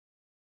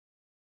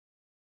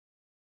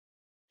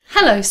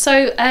Hello,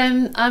 so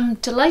I'm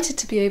delighted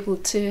to be able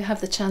to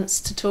have the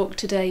chance to talk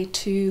today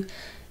to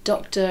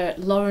Dr.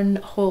 Lauren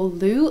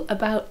Hall-Lew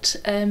about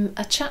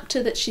a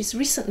chapter that she's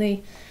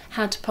recently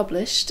had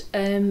published,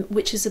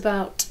 which is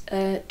about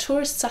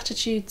tourists'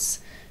 attitudes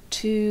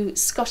to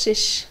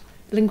Scottish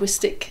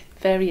linguistic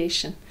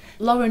variation.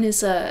 Lauren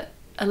is a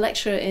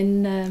lecturer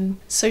in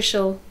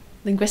social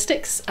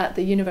linguistics at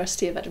the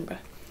University of Edinburgh.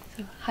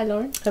 So, hi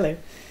Lauren. Hello.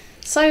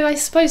 So I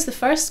suppose the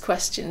first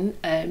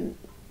question,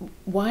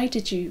 why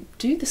did you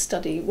do the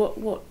study?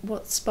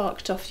 What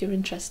sparked off your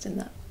interest in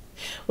that?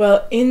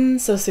 Well, in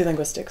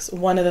sociolinguistics,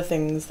 one of the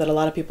things that a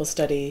lot of people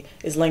study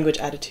is language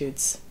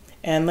attitudes.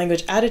 And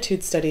language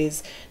attitude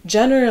studies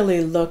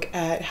generally look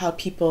at how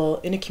people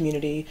in a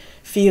community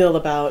feel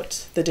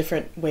about the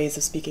different ways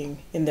of speaking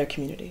in their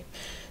community.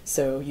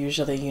 So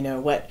usually, you know,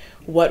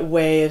 what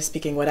way of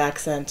speaking, what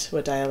accent,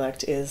 what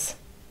dialect is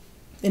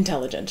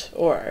intelligent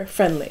or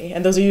friendly,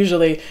 and those are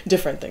usually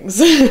different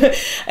things.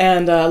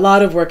 And a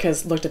lot of work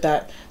has looked at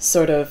that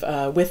sort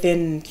of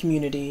within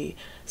community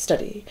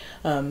study,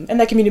 and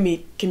that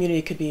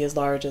community could be as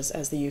large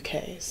as the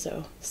UK,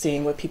 so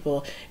seeing what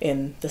people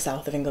in the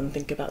south of England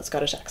think about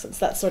Scottish accents,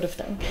 that sort of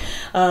thing.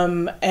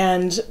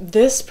 And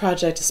this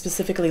project is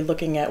specifically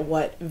looking at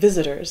what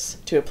visitors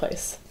to a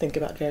place think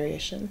about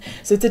variation.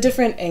 So it's a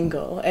different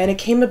angle, and it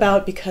came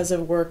about because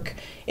of work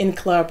in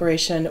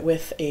collaboration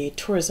with a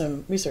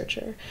tourism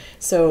researcher.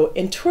 So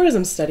in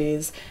tourism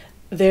studies,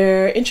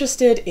 they're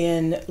interested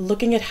in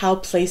looking at how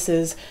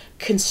places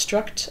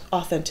construct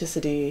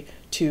authenticity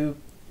to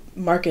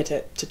market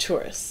it to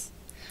tourists.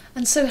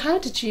 And so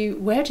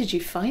where did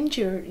you find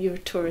your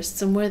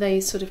tourists, and were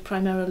they sort of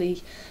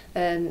primarily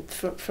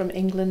from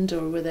England,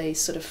 or were they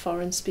sort of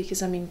foreign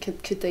speakers? I mean,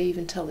 could they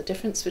even tell the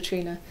difference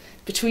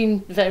between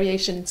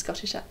variation in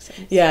Scottish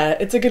accents? Yeah,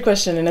 it's a good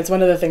question, and it's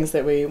one of the things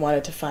that we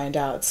wanted to find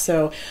out.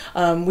 So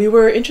we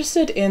were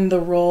interested in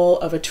the role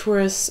of a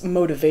tourist's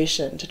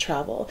motivation to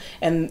travel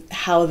and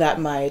how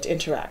that might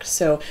interact.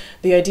 So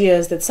the idea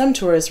is that some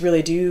tourists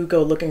really do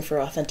go looking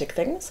for authentic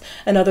things,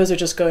 and others are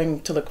just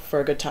going to look for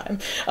a good time.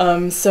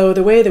 So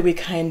the way that we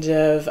kind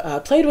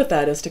of played with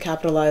that is to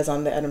capitalize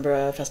on the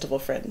Edinburgh Festival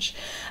Fringe.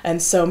 And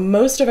so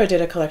most of our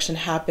data collection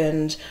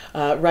happened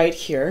right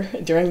here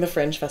during the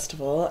Fringe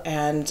Festival,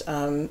 and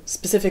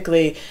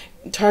specifically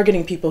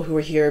targeting people who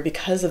were here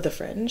because of the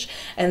Fringe,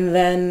 and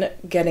then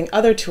getting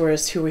other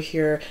tourists who were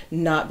here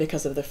not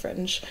because of the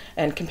Fringe,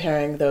 and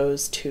comparing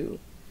those two.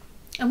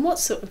 And what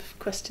sort of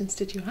questions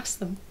did you ask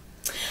them?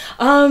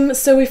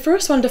 So we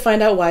first wanted to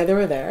find out why they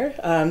were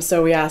there.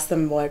 So we asked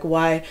them like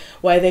why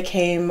they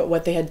came,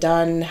 what they had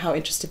done, how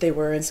interested they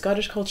were in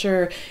Scottish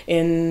culture,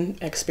 in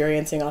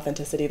experiencing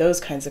authenticity, those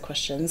kinds of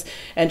questions,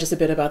 and just a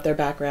bit about their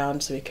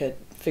background so we could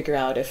figure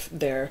out if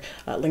their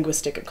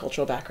linguistic and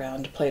cultural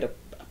background played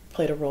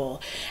a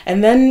role.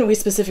 And then we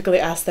specifically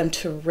asked them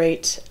to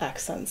rate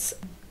accents.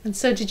 And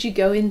so did you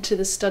go into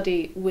the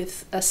study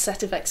with a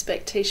set of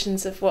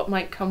expectations of what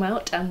might come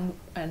out,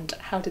 and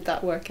how did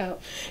that work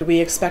out? We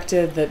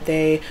expected that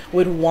they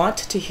would want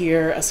to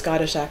hear a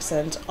Scottish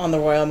accent on the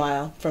Royal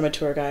Mile from a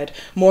tour guide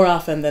more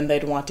often than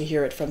they'd want to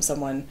hear it from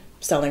someone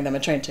selling them a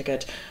train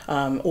ticket,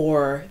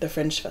 or the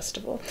Fringe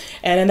Festival.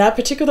 And in that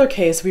particular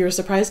case, we were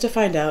surprised to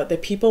find out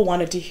that people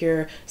wanted to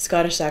hear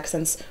Scottish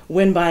accents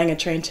when buying a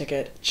train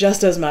ticket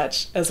just as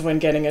much as when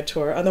getting a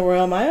tour on the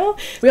Royal Mile.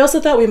 We also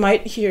thought we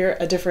might hear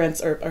a difference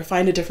or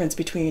find a difference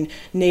between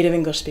native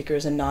English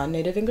speakers and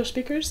non-native English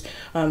speakers,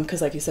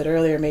 because like you said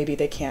earlier, maybe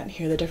they can't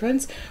hear the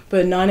difference,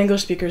 but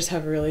non-English speakers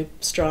have really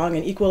strong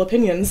and equal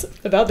opinions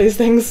about these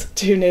things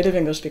to native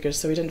English speakers,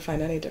 so we didn't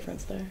find any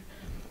difference there.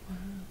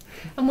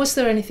 And was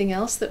there anything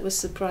else that was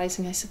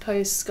surprising? I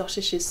suppose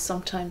Scottish is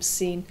sometimes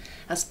seen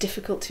as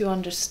difficult to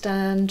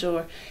understand,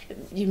 or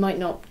you might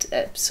not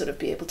sort of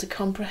be able to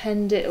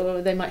comprehend it,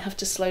 or they might have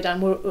to slow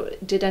down. Or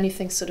did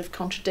anything sort of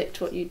contradict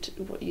what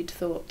you'd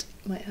thought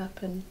might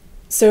happen?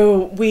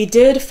 So we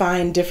did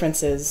find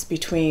differences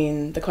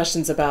between the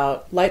questions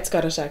about light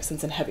Scottish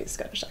accents and heavy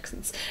Scottish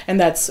accents, and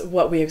that's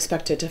what we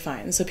expected to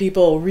find. So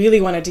people really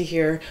wanted to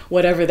hear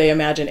whatever they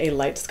imagine a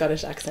light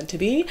Scottish accent to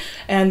be,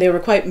 and they were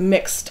quite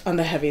mixed on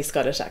the heavy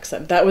Scottish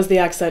accent. That was the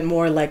accent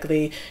more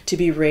likely to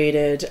be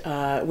rated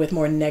with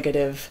more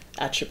negative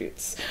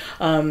attributes.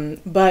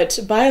 But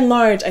by and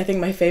large, I think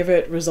my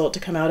favorite result to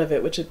come out of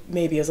it, which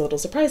maybe is a little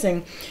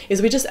surprising,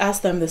 is we just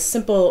asked them this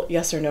simple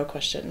yes or no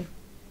question.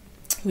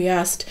 We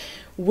asked,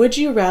 would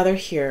you rather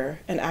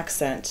hear an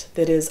accent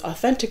that is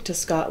authentic to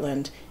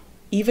Scotland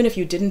even if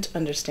you didn't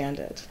understand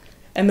it?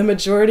 And the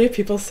majority of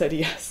people said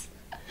yes.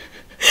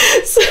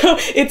 So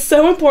it's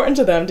so important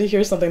to them to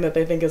hear something that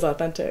they think is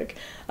authentic,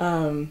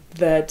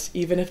 that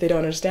even if they don't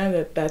understand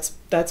it,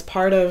 that's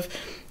part of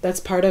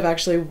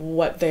actually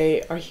what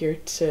they are here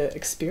to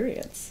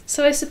experience.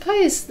 So I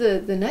suppose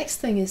the next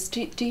thing is,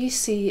 do you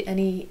see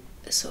any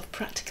sort of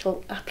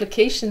practical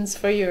applications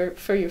for your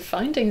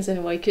findings in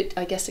a way?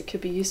 I guess it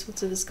could be useful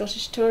to the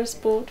Scottish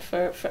Tourist Board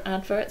for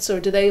adverts, or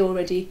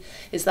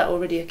is that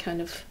already a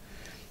kind of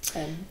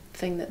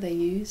thing that they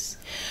use?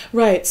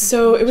 Right,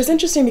 so it was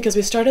interesting because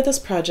we started this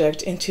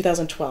project in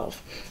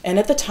 2012, and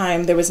at the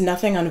time there was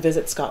nothing on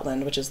Visit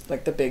Scotland, which is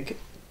like the big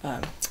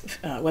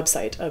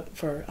website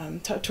for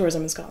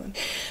tourism in Scotland.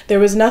 There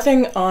was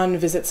nothing on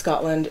Visit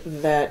Scotland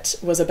that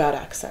was about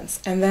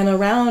accents. And then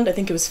around, I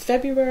think it was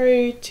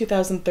February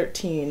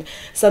 2013,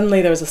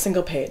 suddenly there was a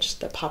single page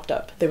that popped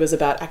up that was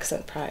about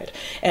accent pride.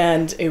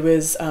 And it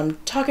was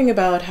talking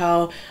about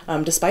how,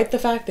 despite the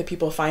fact that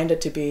people find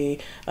it to be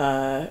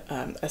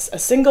a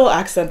single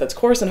accent that's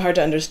coarse and hard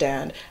to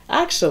understand,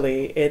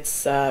 actually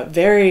it's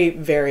very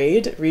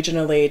varied,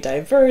 regionally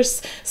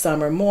diverse.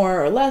 Some are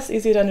more or less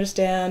easy to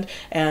understand.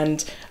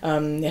 And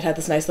it had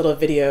this nice little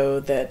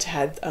video that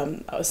had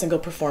a single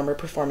performer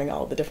performing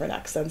all the different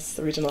accents,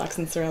 the regional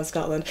accents around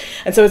Scotland.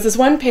 And so it's this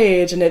one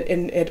page, and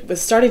it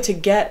was starting to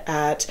get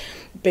at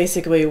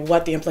basically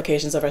what the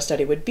implications of our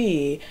study would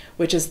be,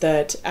 which is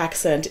that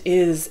accent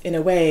is, in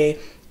a way,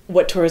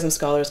 what tourism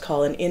scholars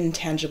call an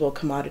intangible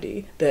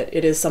commodity, that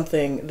it is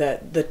something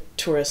that the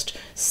tourist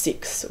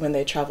seeks when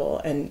they travel,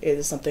 and it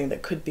is something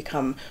that could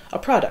become a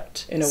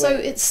product in a way. So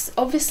it's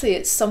obviously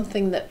it's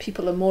something that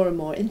people are more and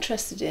more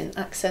interested in,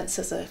 accents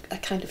as a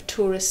kind of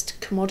tourist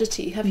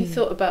commodity. Have you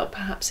thought about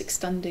perhaps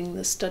extending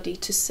the study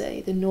to,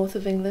 say, the north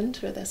of England,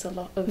 where there's a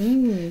lot of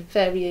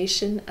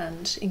variation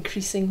and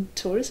increasing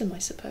tourism, I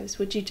suppose?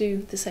 Would you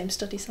do the same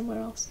study somewhere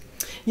else?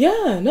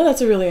 Yeah, no,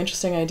 that's a really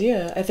interesting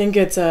idea. I think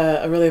it's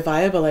a really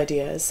viable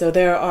idea. So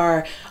there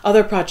are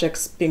other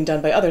projects being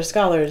done by other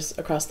scholars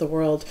across the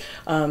world.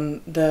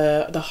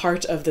 The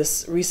heart of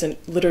this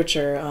recent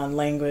literature on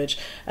language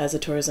as a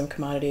tourism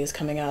commodity is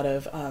coming out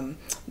of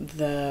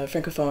the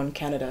Francophone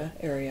Canada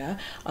area.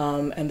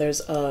 And there's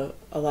a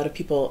lot of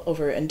people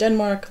over in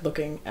Denmark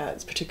looking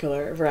at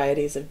particular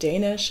varieties of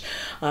Danish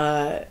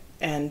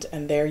and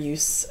their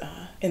use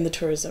in the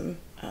tourism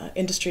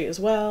industry as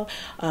well.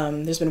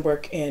 There's been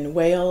work in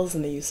Wales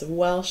and the use of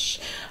Welsh.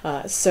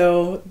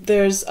 So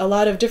there's a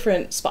lot of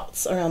different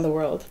spots around the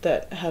world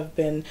that have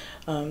been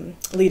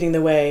leading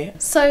the way.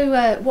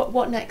 So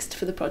what next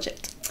for the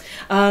project?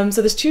 So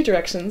there's two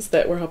directions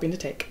that we're hoping to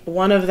take.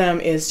 One of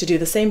them is to do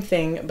the same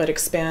thing but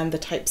expand the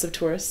types of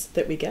tourists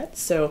that we get.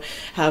 So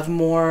have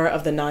more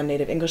of the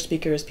non-native English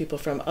speakers, people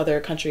from other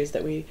countries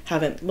that we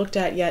haven't looked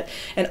at yet,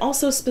 and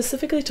also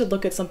specifically to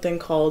look at something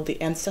called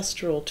the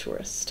ancestral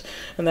tourist.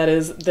 And that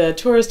is the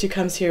tourist who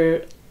comes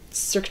here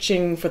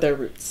searching for their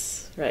roots.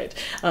 Right.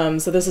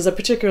 So this is a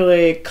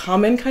particularly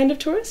common kind of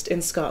tourist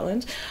in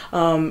Scotland,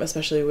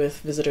 especially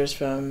with visitors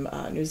from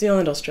New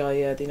Zealand,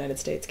 Australia, the United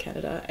States,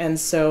 Canada. And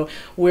so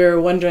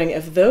we're wondering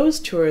if those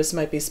tourists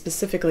might be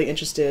specifically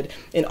interested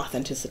in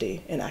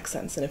authenticity in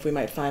accents, and if we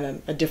might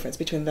find a difference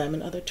between them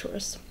and other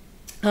tourists.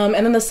 And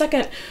then the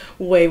second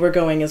way we're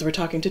going is we're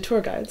talking to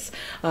tour guides.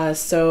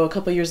 So a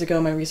couple years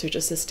ago, my research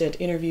assistant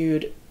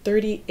interviewed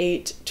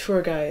 38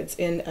 tour guides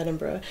in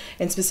Edinburgh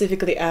and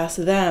specifically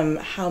asked them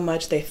how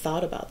much they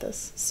thought about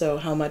this. So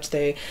how much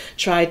they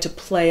tried to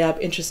play up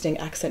interesting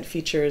accent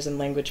features and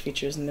language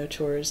features in their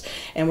tours.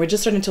 And we're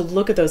just starting to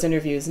look at those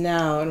interviews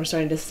now, and we're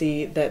starting to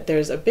see that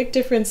there's a big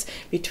difference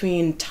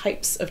between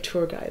types of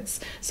tour guides.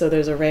 So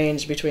there's a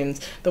range between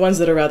the ones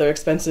that are rather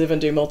expensive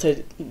and do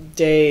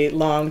multi-day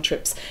long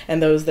trips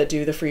and those that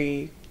do the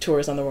free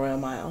tours on the Royal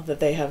Mile, that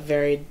they have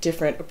very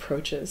different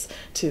approaches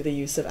to the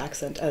use of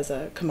accent as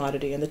a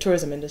commodity in the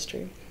tourism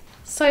industry.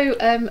 So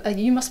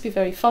you must be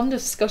very fond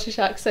of Scottish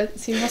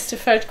accents. You must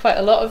have heard quite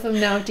a lot of them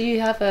now. Do you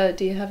have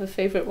a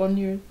favourite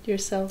one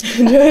yourself?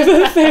 Do I have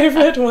a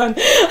favourite one?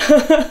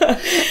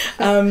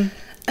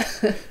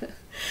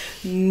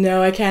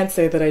 No, I can't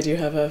say that I do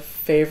have a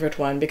favorite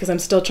one because I'm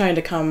still trying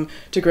to come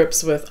to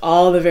grips with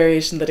all the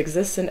variation that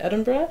exists in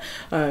Edinburgh.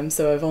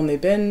 So I've only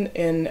been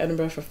in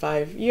Edinburgh for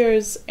 5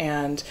 years,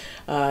 and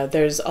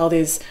there's all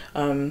these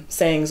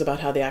sayings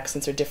about how the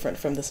accents are different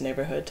from this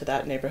neighborhood to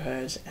that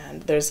neighborhood,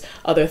 and there's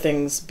other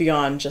things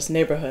beyond just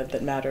neighborhood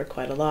that matter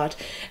quite a lot.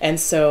 And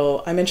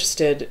so I'm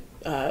interested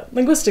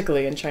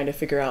linguistically in trying to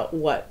figure out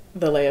what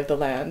the lay of the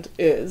land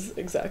is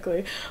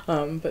exactly.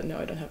 But no,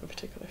 I don't have a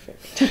particular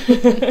favorite.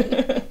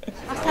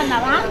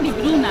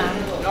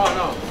 No,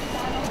 no.